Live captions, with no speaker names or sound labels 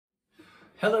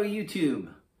Hello YouTube.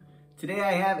 Today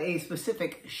I have a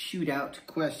specific shootout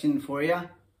question for you.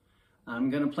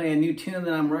 I'm going to play a new tune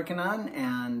that I'm working on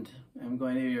and I'm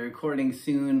going to be recording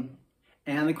soon.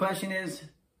 And the question is,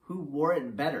 who wore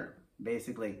it better,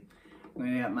 basically. I'm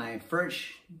going to get my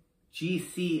Furch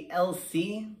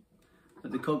GCLC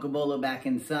with the Coca-Cola back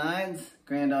and sides,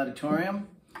 Grand Auditorium,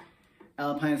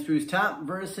 Alpine Spruce top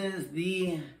versus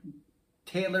the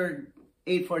Taylor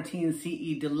 814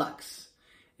 CE Deluxe.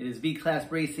 It is V-class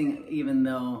bracing, even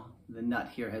though the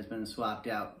nut here has been swapped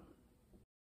out.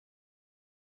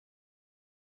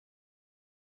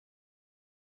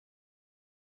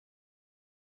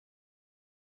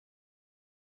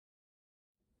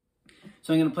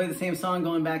 So I'm going to play the same song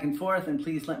going back and forth, and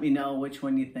please let me know which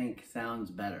one you think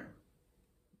sounds better.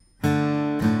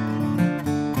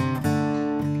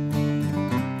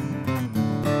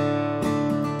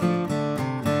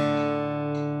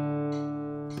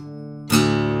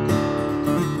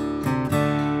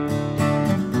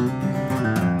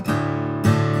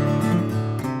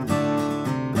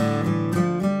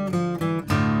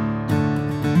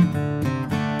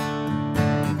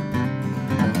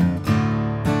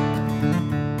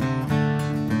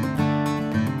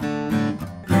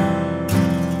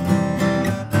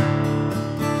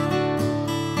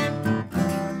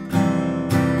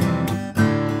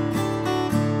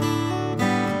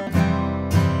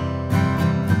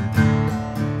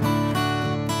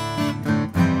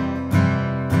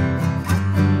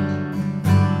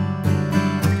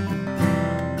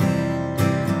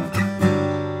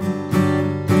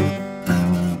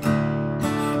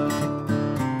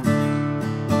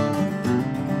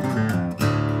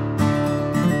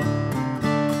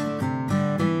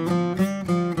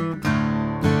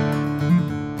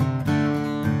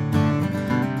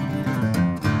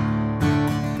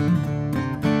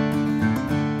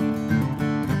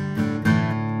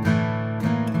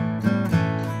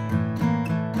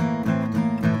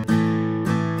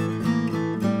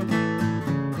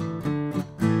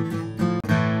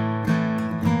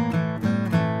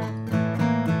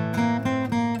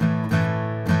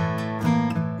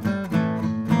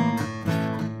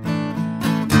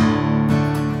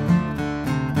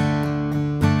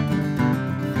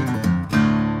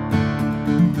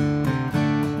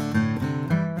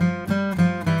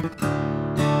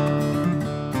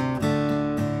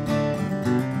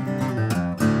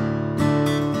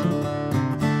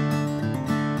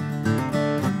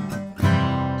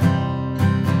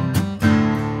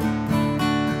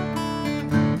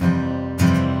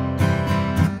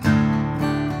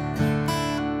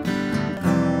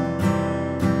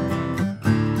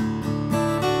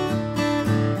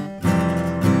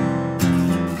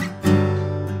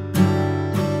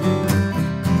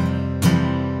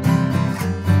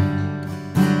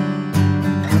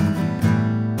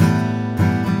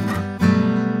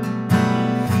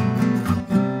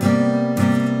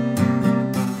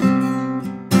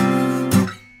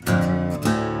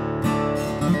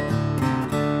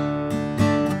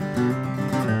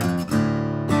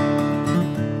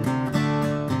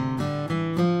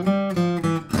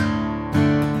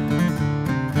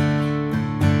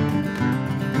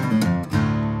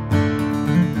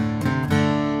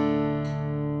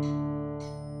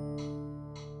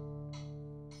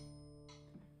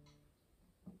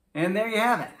 And there you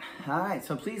have it. All right,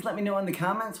 so please let me know in the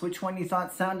comments which one you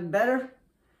thought sounded better.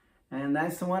 And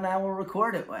that's the one I will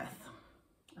record it with.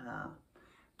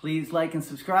 Please like and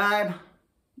subscribe.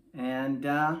 And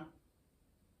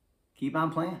keep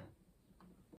on playing.